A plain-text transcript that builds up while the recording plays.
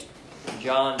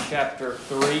John chapter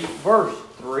 3, verse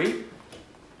 3.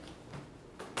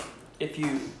 If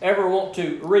you ever want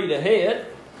to read ahead,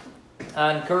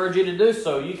 I encourage you to do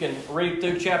so. You can read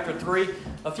through chapter 3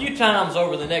 a few times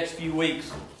over the next few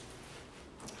weeks.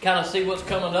 Kind of see what's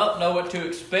coming up, know what to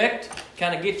expect,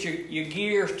 kind of get your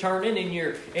gears turning in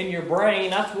your brain.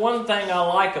 That's one thing I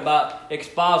like about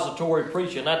expository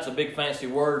preaching. That's a big fancy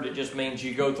word. It just means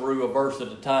you go through a verse at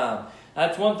a time.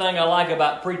 That's one thing I like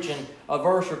about preaching a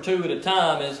verse or two at a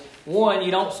time is, one, you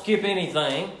don't skip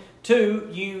anything. Two,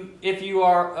 if you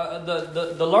are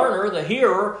the learner, the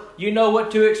hearer, you know what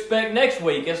to expect next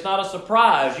week. It's not a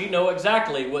surprise. You know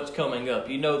exactly what's coming up.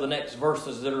 You know the next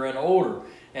verses that are in order.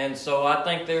 And so I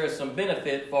think there is some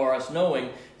benefit for us knowing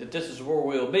that this is where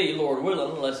we'll be, Lord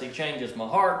willing, unless He changes my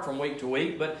heart from week to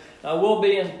week. But we'll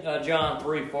be in John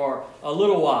 3 for a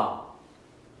little while.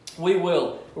 We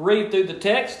will read through the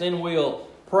text, then we'll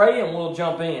pray, and we'll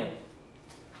jump in.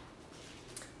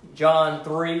 John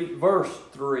 3, verse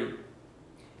 3.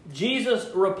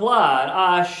 Jesus replied,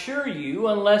 I assure you,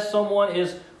 unless someone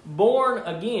is born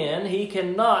again, he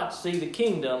cannot see the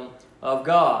kingdom of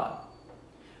God.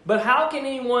 But how can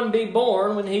anyone be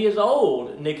born when he is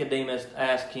old? Nicodemus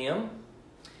asked him.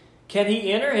 Can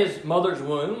he enter his mother's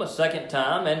womb a second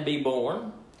time and be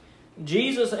born?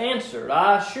 Jesus answered,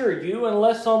 I assure you,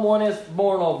 unless someone is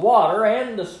born of water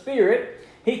and the Spirit,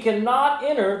 he cannot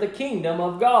enter the kingdom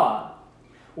of God.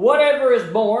 Whatever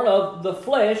is born of the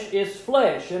flesh is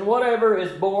flesh, and whatever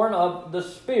is born of the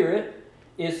Spirit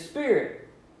is spirit.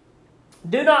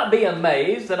 Do not be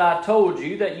amazed that I told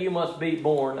you that you must be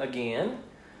born again.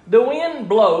 The wind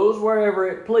blows wherever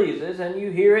it pleases, and you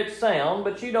hear its sound,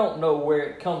 but you don't know where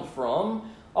it comes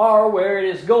from or where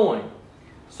it is going.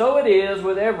 So it is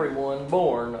with everyone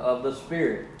born of the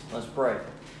Spirit. Let's pray.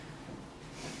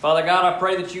 Father God, I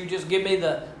pray that you just give me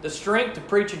the strength to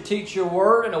preach and teach your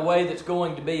word in a way that's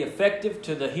going to be effective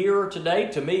to the hearer today,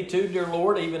 to me too, dear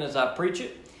Lord, even as I preach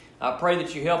it. I pray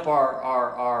that you help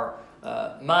our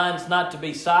minds not to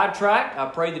be sidetracked. I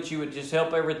pray that you would just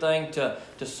help everything to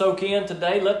soak in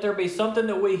today. Let there be something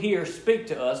that we hear speak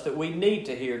to us that we need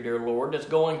to hear, dear Lord, that's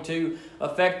going to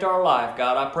affect our life,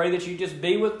 God. I pray that you just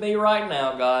be with me right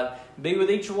now, God. Be with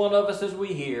each one of us as we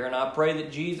hear, and I pray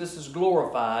that Jesus is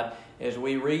glorified as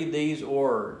we read these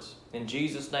words. In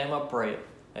Jesus' name I pray it.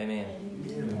 Amen.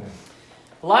 Amen.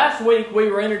 Last week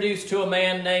we were introduced to a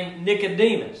man named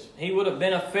Nicodemus. He would have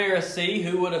been a Pharisee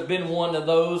who would have been one of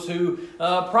those who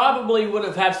probably would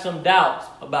have had some doubts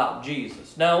about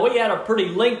Jesus. Now, we had a pretty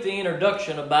lengthy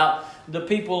introduction about the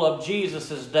people of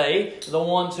Jesus' day, the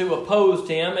ones who opposed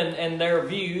him and their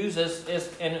views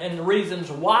and the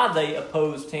reasons why they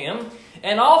opposed him.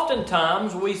 And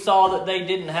oftentimes we saw that they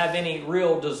didn't have any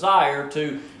real desire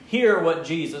to hear what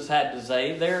Jesus had to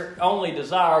say. Their only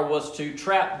desire was to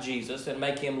trap Jesus and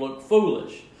make him look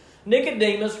foolish.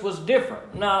 Nicodemus was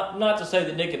different. Now, not to say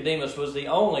that Nicodemus was the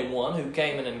only one who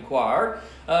came and inquired.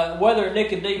 Whether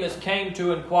Nicodemus came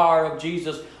to inquire of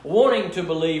Jesus wanting to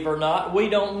believe or not, we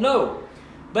don't know.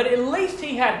 But at least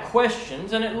he had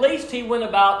questions, and at least he went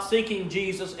about seeking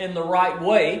Jesus in the right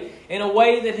way, in a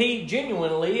way that he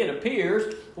genuinely, it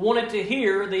appears, wanted to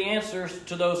hear the answers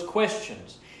to those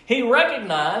questions. He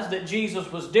recognized that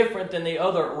Jesus was different than the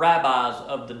other rabbis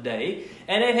of the day,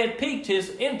 and it had piqued his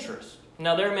interest.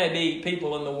 Now, there may be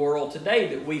people in the world today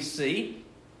that we see,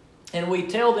 and we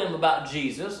tell them about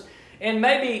Jesus, and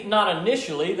maybe not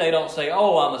initially, they don't say,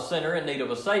 oh, I'm a sinner in need of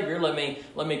a Savior. Let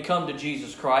me come to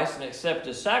Jesus Christ and accept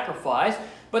His sacrifice.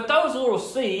 But those little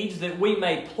seeds that we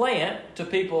may plant to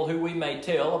people who we may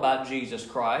tell about Jesus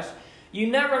Christ, you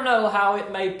never know how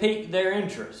it may pique their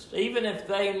interest, even if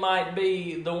they might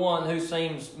be the one who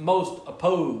seems most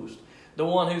opposed, the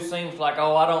one who seems like,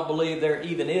 oh, I don't believe there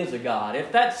even is a God.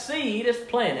 If that seed is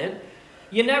planted,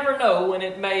 you never know when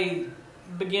it may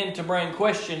begin to bring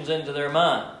questions into their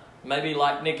mind. Maybe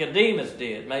like Nicodemus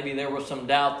did. Maybe there was some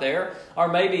doubt there. Or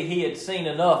maybe he had seen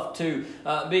enough to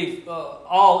be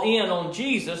all in on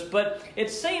Jesus. But it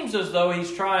seems as though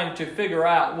he's trying to figure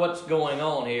out what's going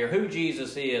on here, who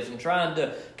Jesus is, and trying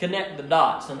to connect the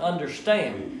dots and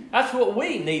understand. That's what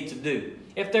we need to do.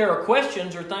 If there are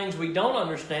questions or things we don't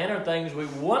understand or things we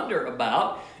wonder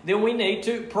about, then we need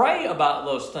to pray about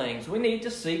those things. We need to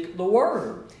seek the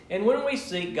Word. And when we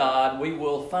seek God, we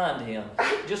will find Him.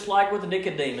 Just like with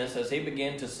Nicodemus, as he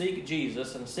began to seek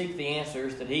Jesus and seek the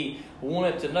answers that he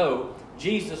wanted to know,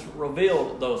 Jesus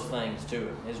revealed those things to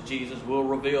him, as Jesus will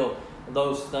reveal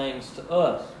those things to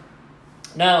us.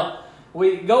 Now,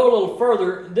 we go a little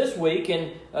further this week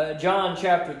in John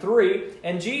chapter 3,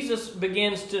 and Jesus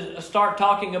begins to start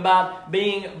talking about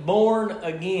being born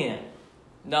again.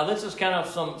 Now, this is kind of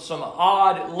some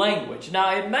odd language.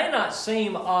 Now, it may not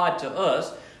seem odd to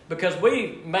us because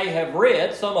we may have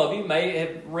read, some of you may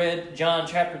have read John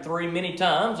chapter 3 many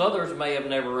times. Others may have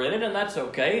never read it, and that's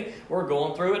okay. We're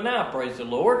going through it now, praise the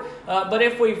Lord. But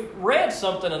if we've read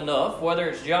something enough, whether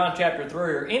it's John chapter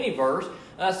 3 or any verse,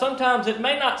 sometimes it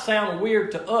may not sound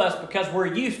weird to us because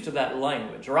we're used to that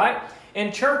language, right?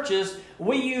 In churches,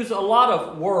 we use a lot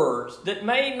of words that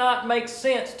may not make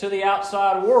sense to the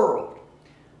outside world.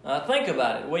 Think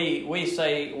about it. We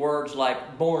say words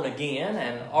like born again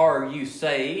and are you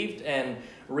saved and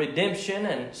redemption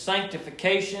and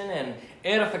sanctification and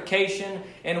edification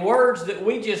and words that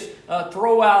we just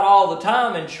throw out all the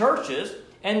time in churches.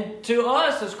 And to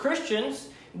us as Christians,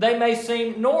 they may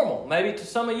seem normal. Maybe to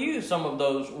some of you, some of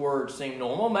those words seem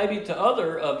normal. Maybe to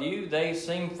other of you, they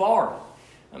seem foreign.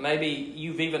 Maybe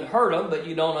you've even heard them, but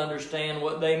you don't understand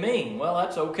what they mean. Well,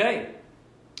 that's okay.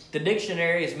 The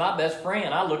dictionary is my best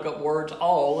friend. I look up words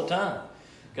all the time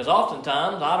because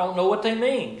oftentimes I don't know what they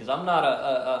mean because I'm not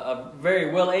a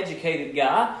very well-educated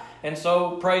guy. And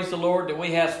so praise the Lord that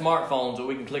we have smartphones that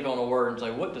we can click on a word and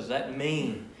say, what does that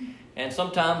mean? And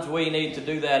sometimes we need to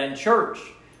do that in church.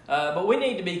 But we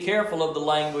need to be careful of the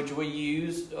language we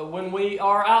use when we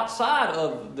are outside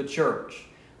of the church,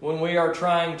 when we are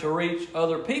trying to reach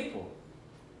other people.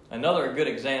 Another good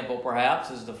example,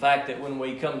 perhaps, is the fact that when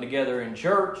we come together in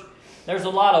church, there's a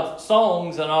lot of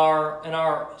songs in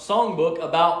our songbook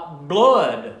about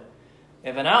blood.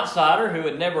 If an outsider who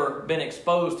had never been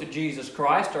exposed to Jesus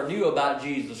Christ or knew about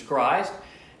Jesus Christ,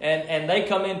 and they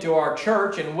come into our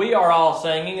church and we are all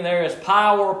singing, there is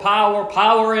power, power,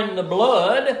 power in the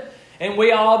blood, and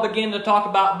we all begin to talk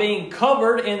about being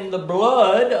covered in the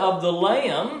blood of the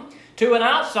Lamb, to an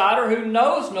outsider who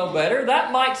knows no better,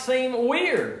 that might seem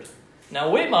weird.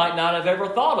 Now, we might not have ever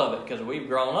thought of it because we've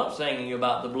grown up singing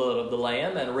about the blood of the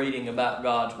Lamb and reading about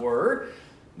God's Word.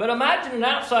 But imagine an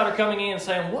outsider coming in and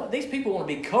saying, "What? These people want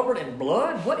to be covered in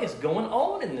blood? What is going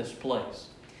on in this place?"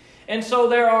 And so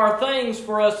there are things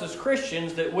for us as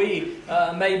Christians that we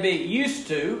may be used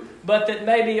to, but that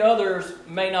maybe others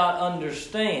may not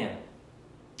understand.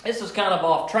 This is kind of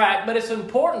off track, but it's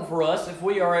important for us if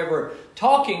we are ever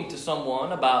talking to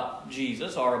someone about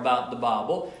Jesus or about the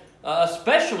Bible,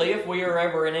 especially if we are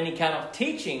ever in any kind of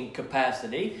teaching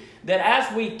capacity, that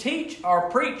as we teach or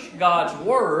preach God's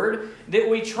Word, that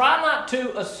we try not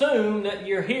to assume that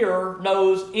your hearer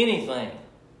knows anything.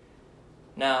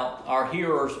 Now, our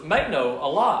hearers may know a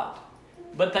lot,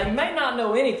 but they may not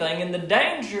know anything, and the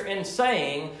danger in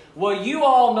saying, well, you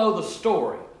all know the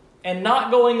story, and not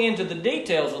going into the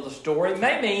details of the story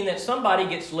may mean that somebody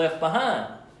gets left behind.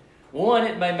 One,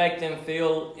 it may make them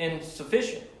feel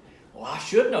insufficient. Well, I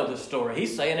should know this story.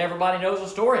 He's saying everybody knows the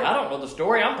story. I don't know the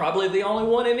story. I'm probably the only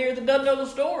one in here that doesn't know the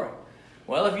story.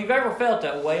 Well, if you've ever felt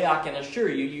that way, I can assure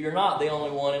you, you're not the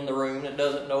only one in the room that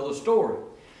doesn't know the story.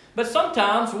 But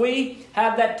sometimes we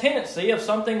have that tendency of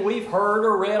something we've heard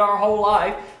or read our whole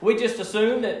life. We just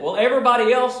assume that, well,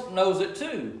 everybody else knows it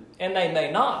too, and they may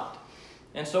not.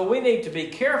 And so we need to be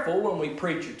careful when we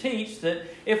preach or teach that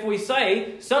if we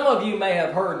say, some of you may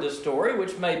have heard this story,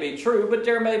 which may be true, but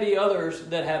there may be others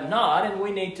that have not, and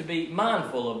we need to be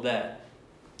mindful of that.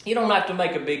 You don't have to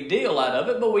make a big deal out of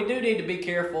it, but we do need to be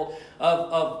careful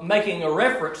of making a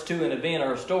reference to an event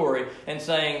or a story and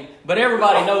saying, but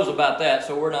everybody knows about that,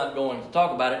 so we're not going to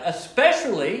talk about it,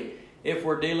 especially if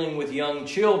we're dealing with young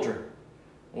children.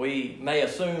 We may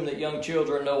assume that young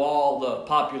children know all the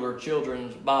popular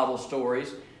children's Bible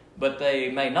stories, but they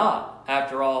may not.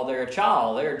 After all, they're a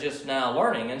child. They're just now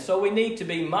learning. And so we need to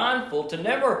be mindful to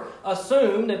never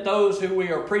assume that those who we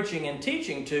are preaching and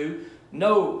teaching to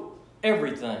know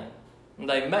everything.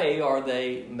 They may or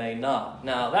they may not.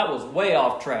 Now, that was way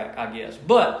off track, I guess.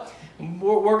 But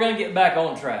we're going to get back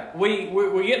on track.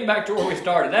 We're getting back to where we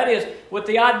started. That is, with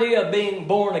the idea of being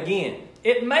born again.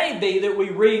 It may be that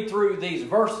we read through these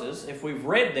verses, if we've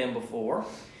read them before,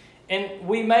 and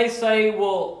we may say,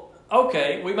 well,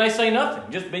 okay, we may say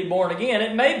nothing, just be born again.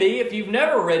 It may be, if you've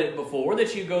never read it before,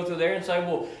 that you go through there and say,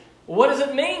 well, what does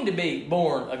it mean to be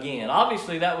born again?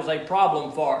 Obviously, that was a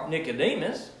problem for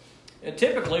Nicodemus. And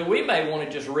typically, we may want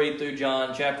to just read through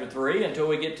John chapter 3 until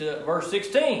we get to verse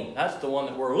 16. That's the one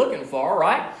that we're looking for,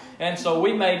 right? And so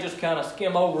we may just kind of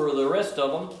skim over the rest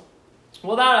of them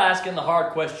without asking the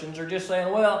hard questions or just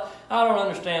saying, well, I don't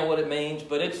understand what it means,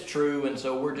 but it's true, and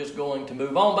so we're just going to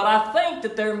move on. But I think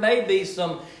that there may be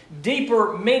some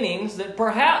deeper meanings that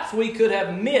perhaps we could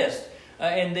have missed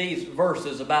in these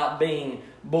verses about being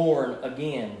born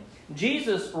again.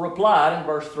 Jesus replied in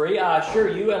verse 3, I assure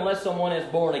you, unless someone is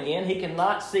born again, he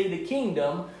cannot see the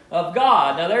kingdom of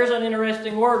God. Now there's an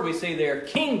interesting word we see there,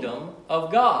 kingdom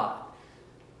of God.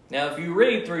 Now if you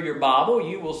read through your Bible,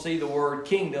 you will see the word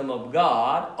kingdom of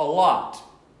God a lot.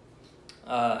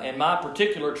 In my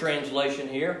particular translation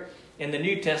here, in the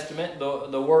New Testament,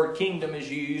 the word kingdom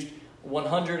is used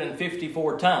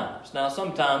 154 times. Now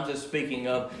sometimes it's speaking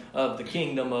of the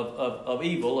kingdom of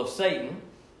evil, of Satan.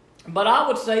 But I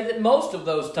would say that most of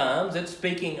those times it's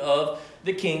speaking of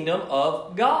the kingdom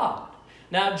of God.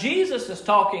 Now Jesus is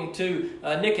talking to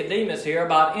Nicodemus here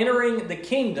about entering the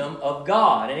kingdom of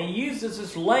God. And he uses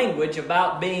this language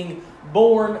about being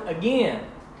born again.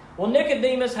 Well,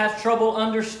 Nicodemus has trouble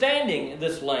understanding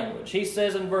this language. He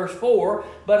says in verse 4,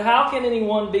 "But how can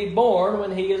anyone be born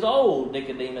when he is old?"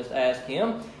 Nicodemus asked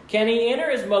him. "Can he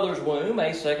enter his mother's womb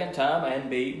a second time and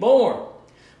be born?"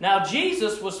 Now,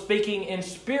 Jesus was speaking in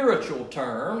spiritual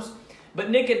terms, but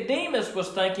Nicodemus was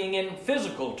thinking in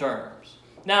physical terms.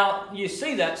 Now, you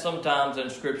see that sometimes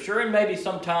in Scripture, and maybe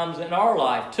sometimes in our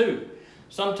life too.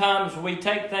 Sometimes we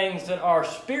take things that are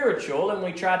spiritual and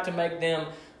we try to make them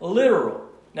literal.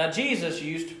 Now, Jesus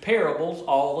used parables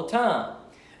all the time.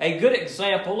 A good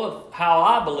example of how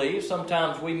I believe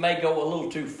sometimes we may go a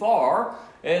little too far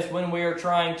is when we are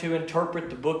trying to interpret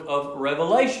the book of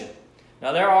Revelation.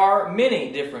 Now, there are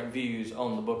many different views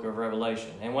on the book of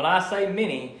Revelation. And when I say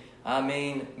many, I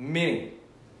mean many.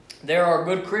 There are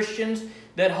good Christians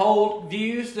that hold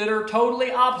views that are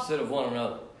totally opposite of one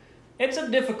another. It's a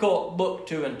difficult book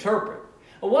to interpret.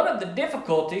 One of the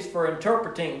difficulties for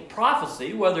interpreting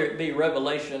prophecy, whether it be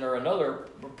Revelation or another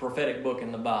prophetic book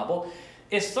in the Bible,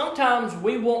 is sometimes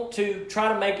we want to try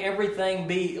to make everything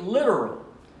be literal.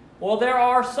 Well, there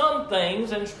are some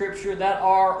things in Scripture that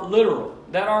are literal,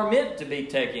 that are meant to be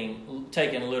taken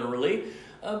literally,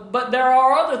 but there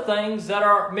are other things that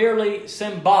are merely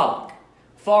symbolic.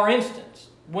 For instance,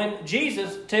 when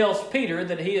Jesus tells Peter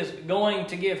that he is going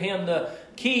to give him the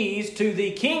keys to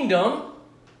the kingdom,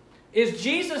 is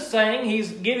Jesus saying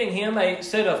he's giving him a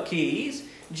set of keys?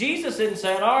 Jesus isn't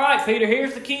saying, "All right, Peter,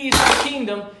 here's the keys to the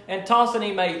kingdom," and tossing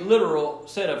him a literal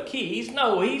set of keys.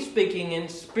 No, he's speaking in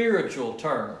spiritual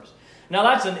terms. Now,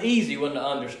 that's an easy one to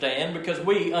understand because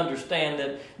we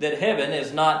understand that heaven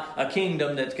is not a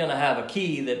kingdom that's going to have a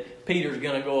key that Peter's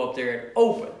going to go up there and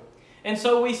open. And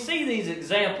so we see these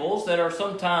examples that are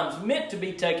sometimes meant to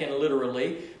be taken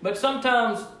literally, but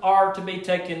sometimes are to be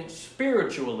taken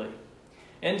spiritually.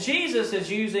 And Jesus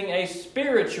is using a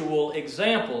spiritual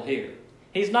example here.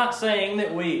 He's not saying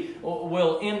that we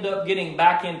will end up getting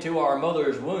back into our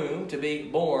mother's womb to be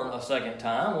born a second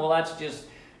time. Well, that's just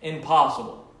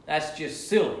impossible. That's just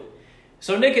silly.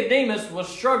 So Nicodemus was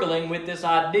struggling with this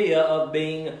idea of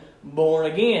being born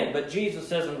again. But Jesus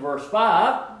says in verse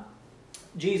 5,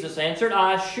 Jesus answered,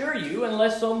 "I assure you,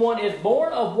 unless someone is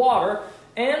born of water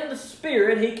and the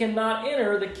Spirit, he cannot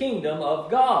enter the kingdom of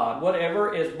God.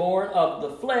 Whatever is born of the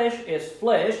flesh is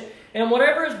flesh, and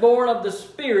whatever is born of the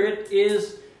Spirit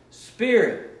is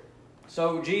spirit."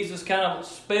 So Jesus kind of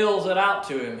spells it out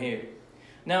to him here.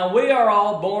 Now, we are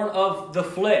all born of the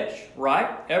flesh, right?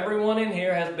 Everyone in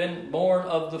here has been born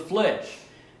of the flesh.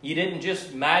 You didn't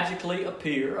just magically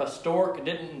appear. A stork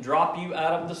didn't drop you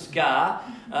out of the sky.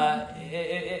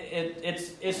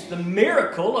 It's the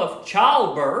miracle of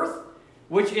childbirth,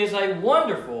 which is a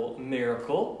wonderful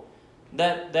miracle,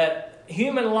 that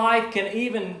human life can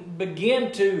even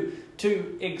begin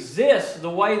to exist the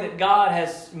way that God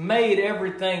has made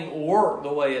everything work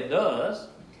the way it does.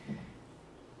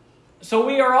 So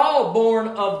we are all born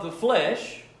of the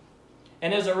flesh,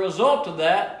 and as a result of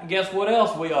that, guess what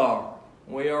else we are?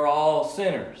 We are all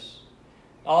sinners.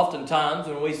 Oftentimes,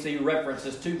 when we see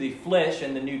references to the flesh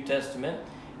in the New Testament,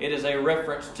 it is a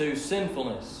reference to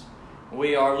sinfulness.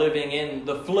 We are living in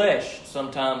the flesh,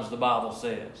 sometimes the Bible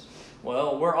says.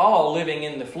 Well, we're all living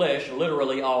in the flesh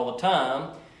literally all the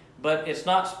time, but it's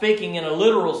not speaking in a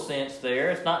literal sense there.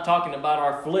 It's not talking about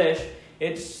our flesh.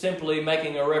 It's simply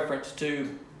making a reference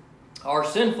to our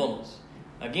sinfulness.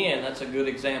 Again, that's a good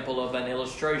example of an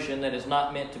illustration that is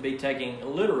not meant to be taken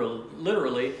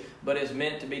literally, but is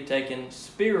meant to be taken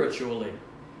spiritually.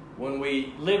 When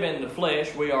we live in the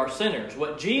flesh, we are sinners.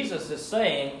 What Jesus is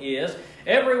saying is,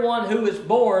 everyone who is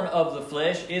born of the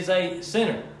flesh is a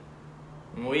sinner.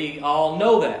 And we all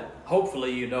know that.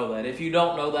 Hopefully you know that. If you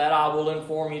don't know that, I will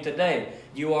inform you today.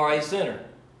 You are a sinner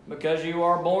because you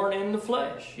are born in the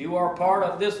flesh. You are part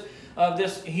of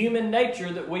this human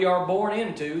nature that we are born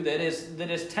into that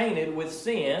is tainted with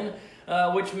sin,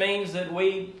 which means that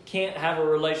we can't have a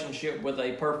relationship with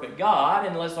a perfect God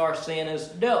unless our sin is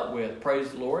dealt with.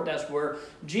 Praise the Lord. That's where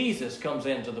Jesus comes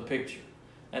into the picture.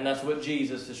 And that's what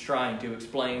Jesus is trying to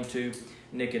explain to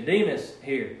Nicodemus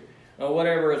here.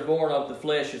 Whatever is born of the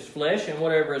flesh is flesh, and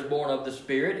whatever is born of the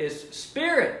Spirit is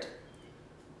spirit.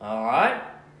 All right?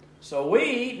 So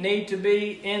we need to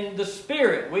be in the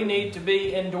Spirit. We need to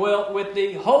be indwelt with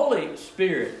the Holy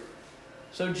Spirit.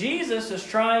 So Jesus is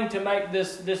trying to make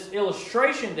this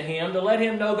illustration to him to let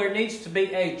him know there needs to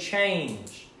be a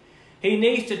change. He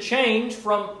needs to change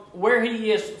from where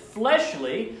he is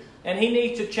fleshly, and he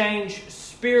needs to change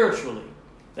spiritually.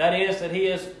 That is, that he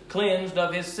is cleansed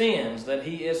of his sins, that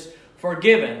he is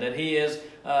forgiven, that he is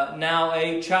now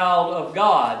a child of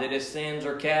God, that his sins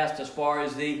are cast as far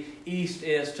as the east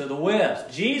is to the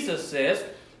west. Jesus says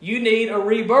you need a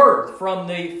rebirth from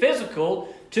the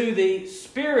physical to the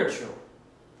spiritual.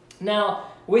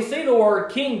 Now, we see the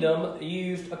word kingdom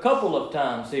used a couple of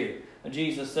times here.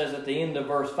 Jesus says at the end of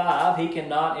verse 5, he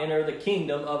cannot enter the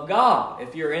kingdom of God.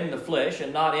 If you're in the flesh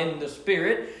and not in the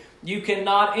Spirit, you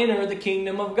cannot enter the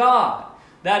kingdom of God.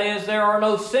 That is, there are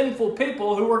no sinful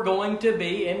people who are going to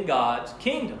be in God's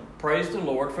kingdom. Praise the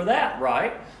Lord for that,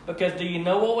 right? Because do you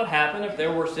know what would happen if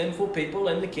there were sinful people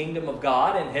in the kingdom of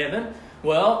God in heaven?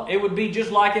 Well, it would be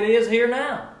just like it is here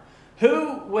now.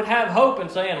 Who would have hope in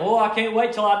saying, well, I can't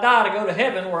wait till I die to go to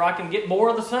heaven where I can get more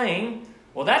of the same?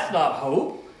 Well, that's not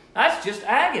hope. That's just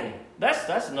agony.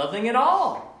 That's nothing at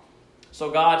all. So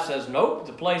God says, nope,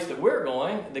 the place that we're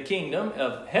going, the kingdom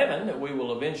of heaven that we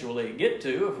will eventually get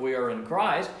to if we are in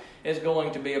Christ, is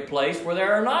going to be a place where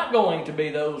there are not going to be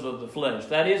those of the flesh.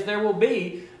 That is, there will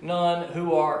be none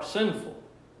who are sinful.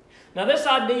 Now, this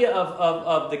idea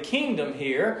of the kingdom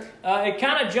here, it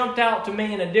kind of jumped out to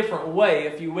me in a different way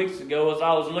a few weeks ago as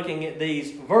I was looking at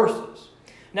these verses.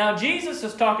 Now, Jesus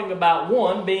is talking about,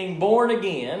 one, being born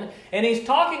again, and he's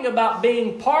talking about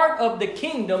being part of the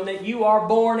kingdom that you are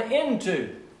born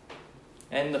into.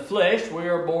 In the flesh, we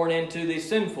are born into the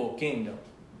sinful kingdom.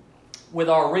 With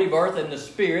our rebirth in the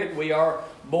Spirit, we are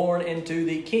born into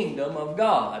the kingdom of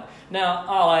God. Now,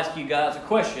 I'll ask you guys a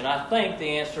question. I think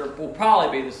the answer will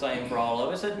probably be the same for all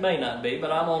of us. It may not be,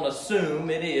 but I'm going to assume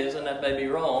it is, and that may be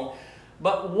wrong.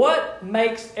 But what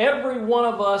makes every one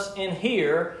of us in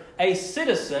here a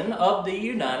citizen of the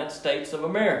United States of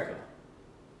America?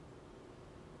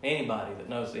 Anybody that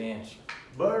knows the answer?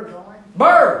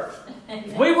 Birth.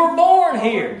 We were born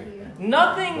here.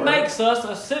 Nothing makes us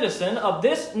a citizen of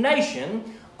this nation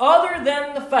other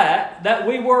than the fact that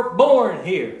we were born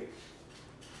here.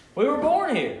 We were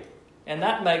born here. And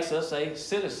that makes us a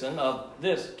citizen of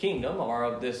this kingdom or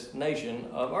of this nation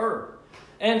of earth.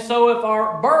 And so if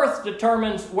our birth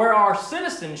determines where our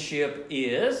citizenship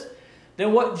is,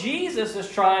 then what Jesus is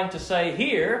trying to say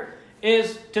here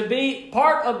is to be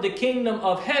part of the kingdom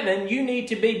of heaven, you need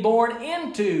to be born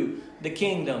into the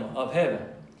kingdom of heaven.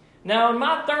 Now, in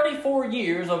my 34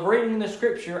 years of reading the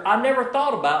Scripture, I never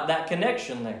thought about that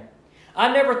connection there.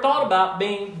 I never thought about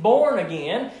being born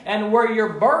again and where your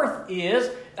birth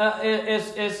is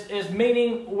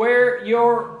meaning where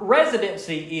your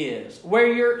residency is, where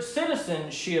your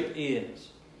citizenship is.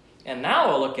 And now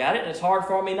I look at it, and it's hard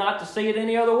for me not to see it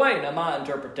any other way. Now, my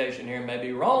interpretation here may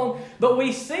be wrong, but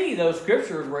we see those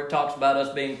scriptures where it talks about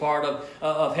us being part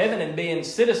of heaven and being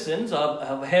citizens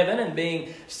of heaven and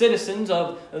being citizens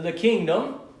of the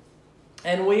kingdom,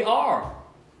 and we are.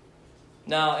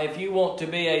 Now, if you want to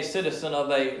be a citizen of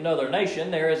another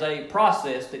nation, there is a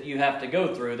process that you have to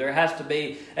go through. There has to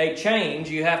be a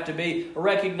change. You have to be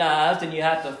recognized, and you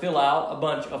have to fill out a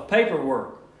bunch of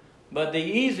paperwork. But the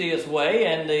easiest way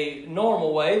and the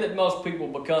normal way that most people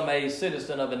become a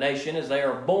citizen of a nation is they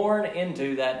are born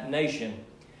into that nation.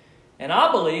 And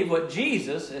I believe what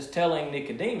Jesus is telling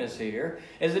Nicodemus here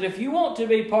is that if you want to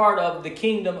be part of the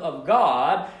kingdom of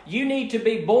God, you need to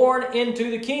be born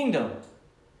into the kingdom.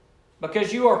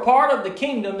 Because you are part of the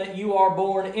kingdom that you are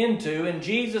born into. And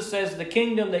Jesus says the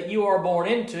kingdom that you are born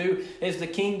into is the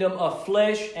kingdom of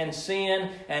flesh and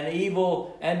sin and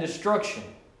evil and destruction.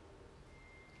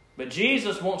 But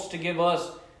Jesus wants to give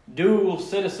us dual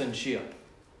citizenship.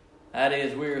 That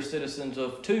is, we are citizens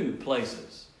of two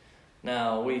places.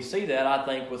 Now, we see that, I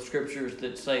think, with scriptures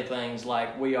that say things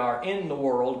like, we are in the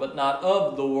world, but not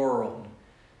of the world.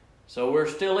 So we're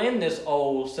still in this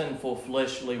old, sinful,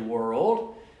 fleshly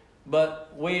world,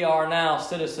 but we are now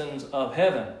citizens of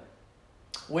heaven.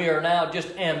 We are now just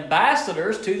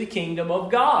ambassadors to the kingdom of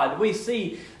God. We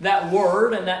see that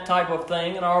word and that type of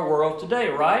thing in our world today,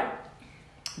 right?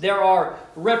 There are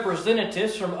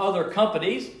representatives from other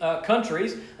countries,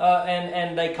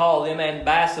 and they call them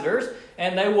ambassadors,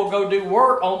 and they will go do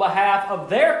work on behalf of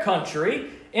their country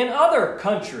in other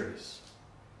countries.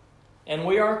 And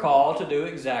we are called to do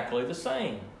exactly the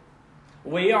same.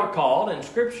 We are called in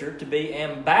Scripture to be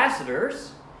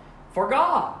ambassadors for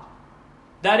God.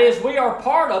 That is, we are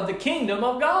part of the kingdom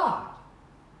of God.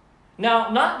 Now,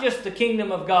 not just the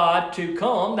kingdom of God to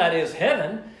come, that is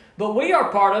heaven, but we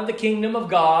are part of the kingdom of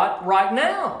God right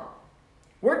now.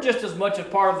 We're just as much a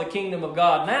part of the kingdom of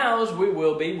God now as we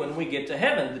will be when we get to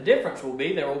heaven. The difference will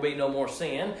be there will be no more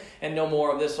sin and no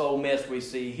more of this old mess we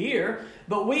see here.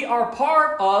 But we are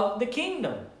part of the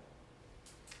kingdom.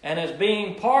 And as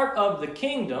being part of the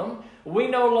kingdom, we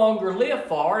no longer live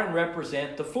for and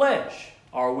represent the flesh.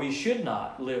 Or we should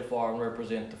not live for and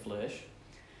represent the flesh.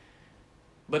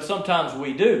 But sometimes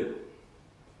we do.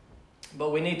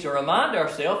 But we need to remind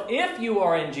ourselves, if you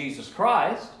are in Jesus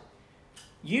Christ,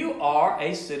 you are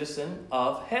a citizen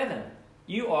of heaven.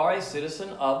 You are a citizen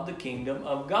of the kingdom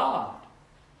of God.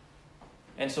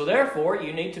 And so therefore,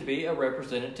 you need to be a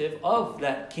representative of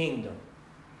that kingdom.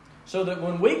 So that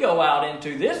when we go out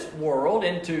into this world,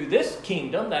 into this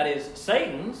kingdom, that is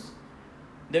Satan's,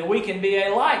 that we can be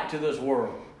a light to this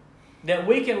world. That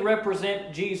we can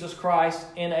represent Jesus Christ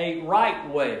in a right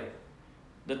way.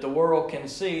 That the world can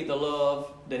see the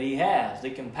love that He has, the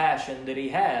compassion that He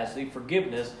has, the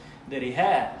forgiveness that He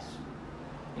has.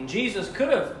 And Jesus could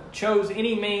have chose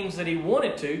any means that He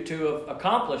wanted to have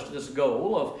accomplished this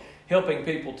goal of helping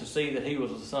people to see that He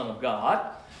was the Son of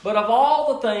God. But of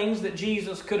all the things that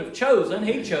Jesus could have chosen,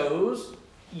 He chose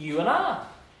you and I.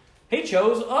 He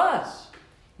chose us.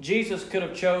 Jesus could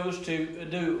have chose to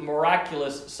do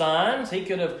miraculous signs. He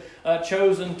could have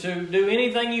chosen to do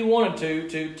anything He wanted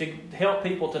to help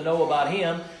people to know about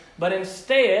Him. But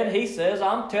instead, He says,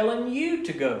 I'm telling you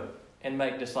to go and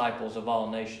make disciples of all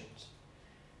nations.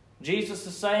 Jesus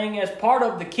is saying, as part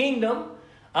of the kingdom,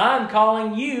 I'm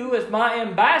calling you as my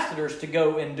ambassadors to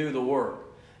go and do the work.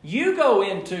 You go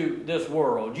into this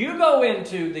world. You go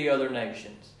into the other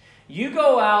nations. You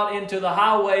go out into the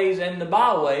highways and the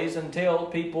byways and tell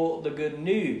people the good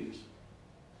news.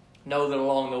 Know that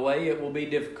along the way it will be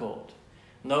difficult.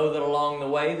 Know that along the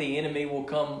way the enemy will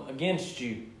come against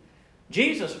you.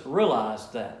 Jesus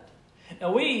realized that.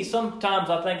 Now we sometimes,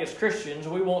 I think as Christians,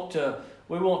 we want to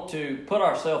put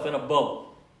ourselves in a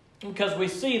bubble. Because we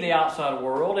see the outside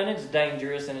world and it's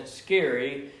dangerous and it's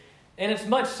scary. And it's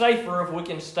much safer if we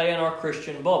can stay in our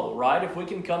Christian bubble, right? If we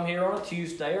can come here on a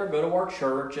Tuesday or go to our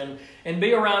church and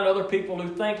be around other people who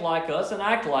think like us and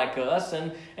act like us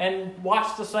and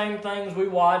watch the same things we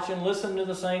watch and listen to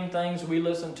the same things we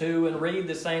listen to and read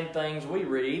the same things we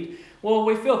read. Well,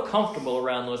 we feel comfortable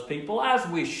around those people, as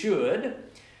we should.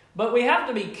 But we have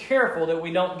to be careful that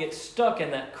we don't get stuck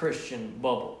in that Christian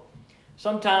bubble.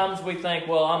 Sometimes we think,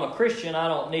 well, I'm a Christian, I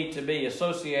don't need to be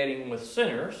associating with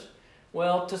sinners.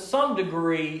 Well, to some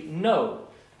degree, no.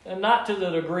 And not to the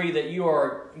degree that you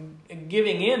are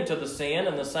giving in to the sin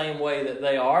in the same way that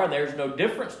they are, and there's no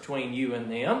difference between you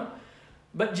and them.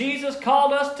 But Jesus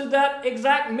called us to that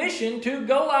exact mission to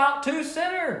go out to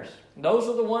sinners. Those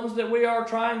are the ones that we are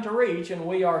trying to reach, and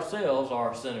we ourselves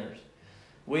are sinners.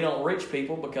 We don't reach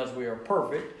people because we are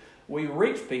perfect. We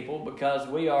reach people because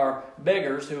we are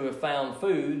beggars who have found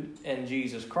food in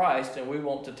Jesus Christ, and we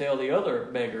want to tell the other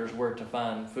beggars where to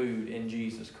find food in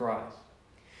Jesus Christ.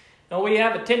 Now, we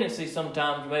have a tendency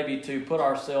sometimes maybe to put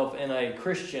ourselves in a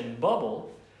Christian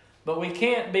bubble, but we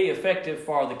can't be effective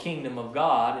for the kingdom of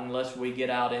God unless we get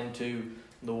out into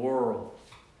the world.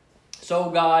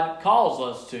 So God calls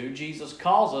us to, Jesus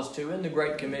calls us to in the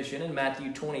Great Commission in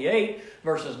Matthew 28,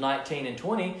 verses 19 and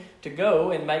 20, to go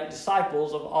and make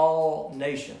disciples of all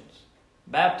nations,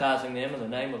 baptizing them in the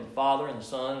name of the Father and the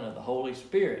Son and of the Holy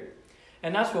Spirit.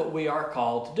 And that's what we are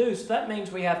called to do. So that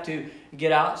means we have to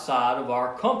get outside of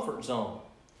our comfort zone.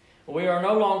 We are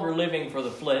no longer living for the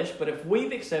flesh, but if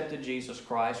we've accepted Jesus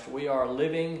Christ, we are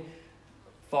living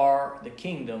for the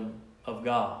kingdom of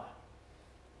God.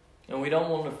 And we don't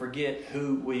want to forget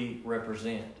who we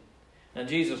represent. Now,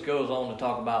 Jesus goes on to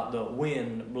talk about the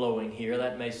wind blowing here.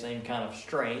 That may seem kind of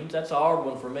strange. That's a hard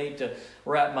one for me to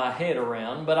wrap my head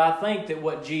around. But I think that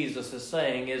what Jesus is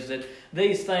saying is that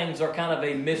these things are kind of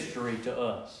a mystery to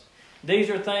us. These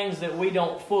are things that we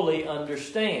don't fully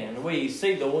understand. We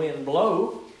see the wind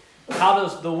blow. How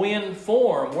does the wind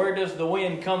form? Where does the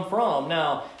wind come from?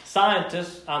 Now,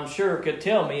 scientists, I'm sure, could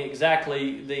tell me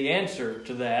exactly the answer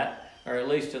to that, or at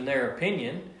least in their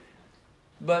opinion.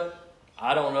 But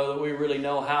I don't know that we really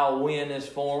know how wind is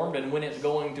formed and when it's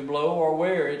going to blow or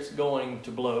where it's going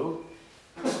to blow.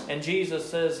 And Jesus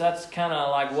says that's kind of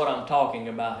like what I'm talking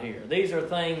about here. These are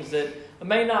things that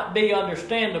may not be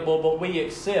understandable, but we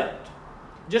accept.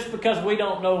 Just because we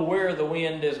don't know where the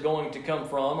wind is going to come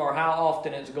from or how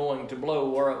often it's going to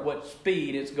blow or at what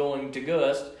speed it's going to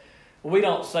gust, we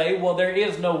don't say, well, there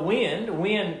is no wind.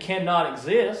 Wind cannot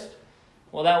exist.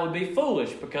 Well, that would be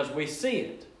foolish because we see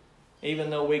it. Even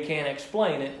though we can't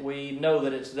explain it, we know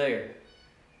that it's there.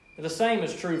 The same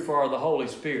is true for the Holy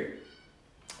Spirit.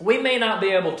 We may not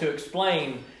be able to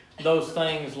explain those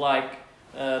things like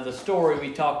the story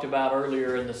we talked about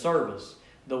earlier in the service.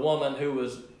 The woman who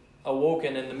was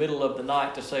awoken in the middle of the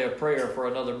night to say a prayer for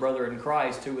another brother in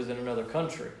Christ who was in another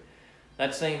country.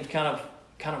 That seems kind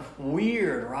of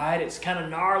weird, right? It's kind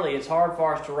of gnarly. It's hard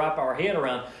for us to wrap our head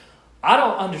around. I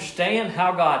don't understand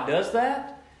how God does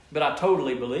that, but I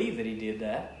totally believe that He did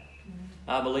that.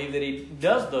 I believe that He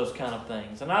does those kind of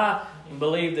things. And I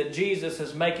believe that Jesus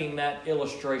is making that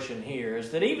illustration here,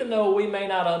 is that even though we may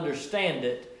not understand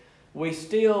it, we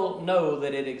still know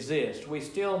that it exists. We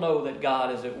still know that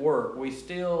God is at work. We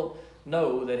still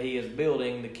know that He is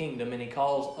building the kingdom, and He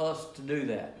calls us to do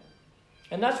that.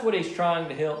 And that's what He's trying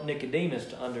to help Nicodemus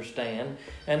to understand,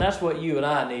 and that's what you and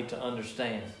I need to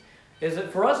understand, is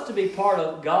that for us to be part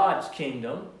of God's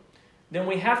kingdom, then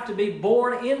we have to be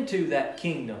born into that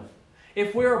kingdom.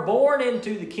 If we're born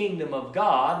into the kingdom of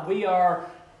God, we are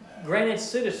granted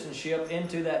citizenship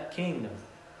into that kingdom.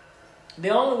 The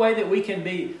only way that we can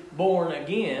be born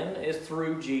again is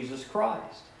through Jesus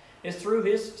Christ. It's through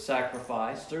His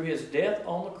sacrifice, through His death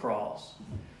on the cross,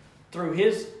 through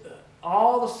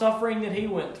all the suffering that He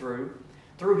went through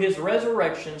His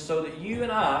resurrection, so that you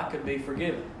and I could be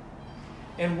forgiven.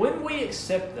 And when we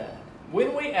accept that,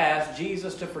 when we ask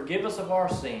Jesus to forgive us of our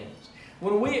sins,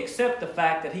 when we accept the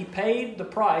fact that He paid the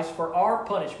price for our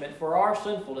punishment, for our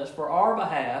sinfulness, for our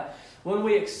behalf, when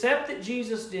we accept that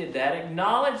Jesus did that,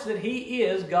 acknowledge that He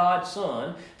is God's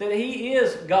Son, that He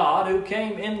is God who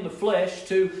came in the flesh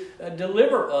to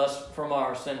deliver us from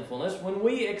our sinfulness, when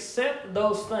we accept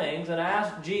those things and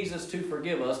ask Jesus to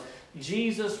forgive us,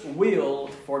 Jesus will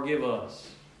forgive us.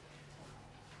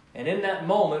 And in that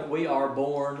moment, we are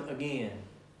born again.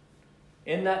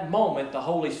 In that moment, the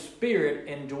Holy Spirit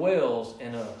indwells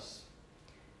in us.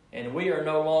 And we are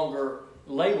no longer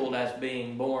labeled as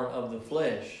being born of the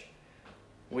flesh.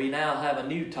 We now have a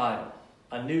new title,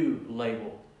 a new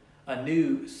label, a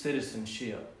new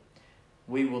citizenship.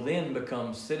 We will then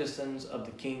become citizens of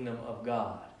the kingdom of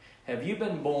God. Have you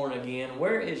been born again?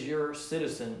 Where is your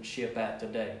citizenship at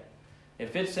today?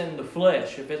 If it's in the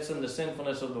flesh, if it's in the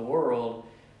sinfulness of the world,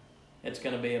 it's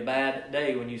going to be a bad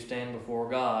day when you stand before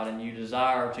God and you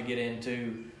desire to get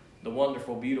into the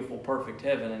wonderful, beautiful, perfect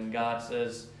heaven, and God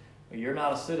says, well, you're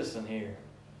not a citizen here.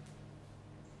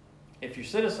 If your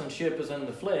citizenship is in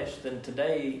the flesh, then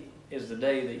today is the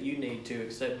day that you need to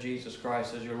accept Jesus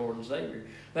Christ as your Lord and Savior.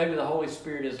 Maybe the Holy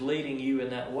Spirit is leading you in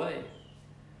that way.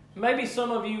 Maybe some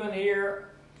of you in here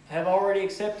have already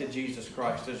accepted Jesus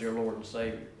Christ as your Lord and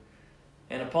Savior.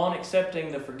 And upon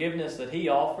accepting the forgiveness that He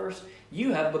offers,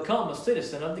 you have become a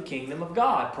citizen of the kingdom of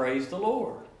God. Praise the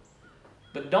Lord.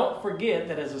 But don't forget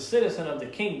that as a citizen of the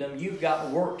kingdom, you've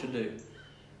got work to do.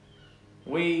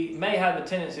 We may have a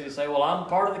tendency to say, well, I'm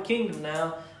part of the kingdom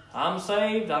now. I'm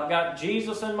saved. I've got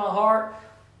Jesus in my heart.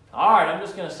 All right, I'm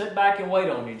just going to sit back and wait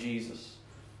on you, Jesus.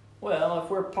 Well, if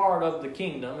we're part of the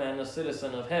kingdom and a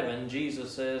citizen of heaven,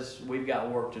 Jesus says we've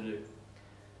got work to do.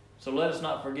 So let us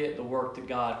not forget the work that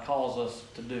God calls us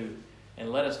to do.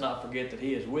 And let us not forget that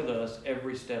He is with us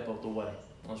every step of the way.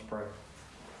 Let's pray.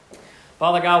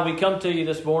 Father God, we come to you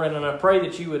this morning, and I pray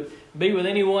that you would be with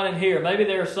anyone in here. Maybe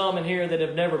there are some in here that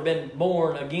have never been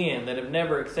born again, that have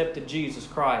never accepted Jesus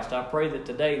Christ. I pray that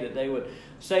today that they would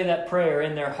say that prayer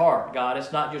in their heart, God.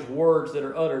 It's not just words that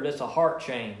are uttered. It's a heart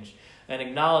change, an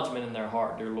acknowledgement in their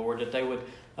heart, dear Lord, that they would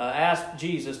ask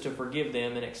Jesus to forgive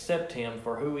them and accept Him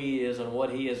for who He is and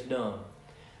what He has done.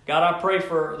 God, I pray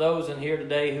for those in here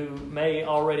today who may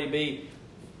already be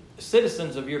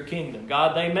citizens of your kingdom.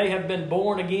 God, they may have been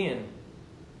born again.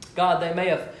 God, they may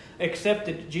have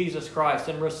accepted Jesus Christ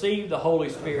and received the Holy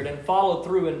Spirit and followed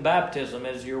through in baptism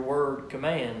as your word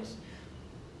commands.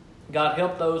 God,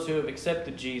 help those who have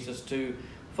accepted Jesus to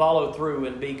follow through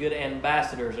and be good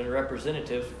ambassadors and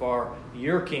representatives for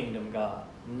your kingdom, God,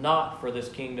 not for this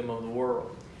kingdom of the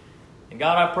world. And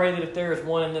God, I pray that if there is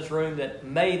one in this room that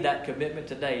made that commitment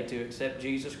today to accept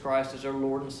Jesus Christ as their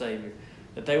Lord and Savior,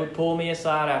 that they would pull me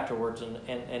aside afterwards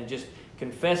and just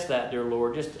confess that, dear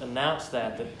Lord. Just announce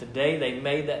that today they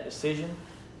made that decision.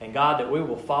 And God, that we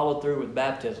will follow through with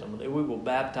baptism, that we will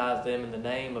baptize them in the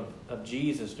name of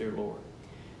Jesus, dear Lord.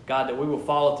 God, that we will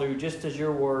follow through just as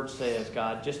your word says,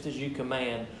 God, just as you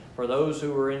command. For those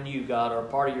who are in you, God, are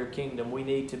part of your kingdom, we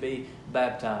need to be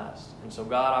baptized. And so,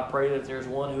 God, I pray that if there's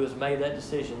one who has made that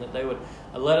decision, that they would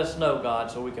let us know, God,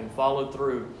 so we can follow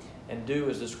through and do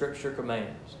as the Scripture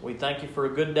commands. We thank you for a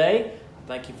good day. I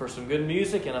thank you for some good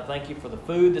music, and I thank you for the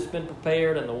food that's been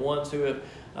prepared and the ones who have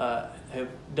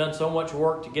done so much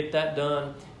work to get that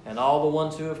done. and all the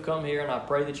ones who have come here, and I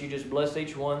pray that you just bless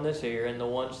each one that's here and the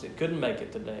ones that couldn't make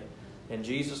it today. In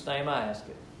Jesus' name I ask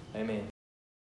it. Amen.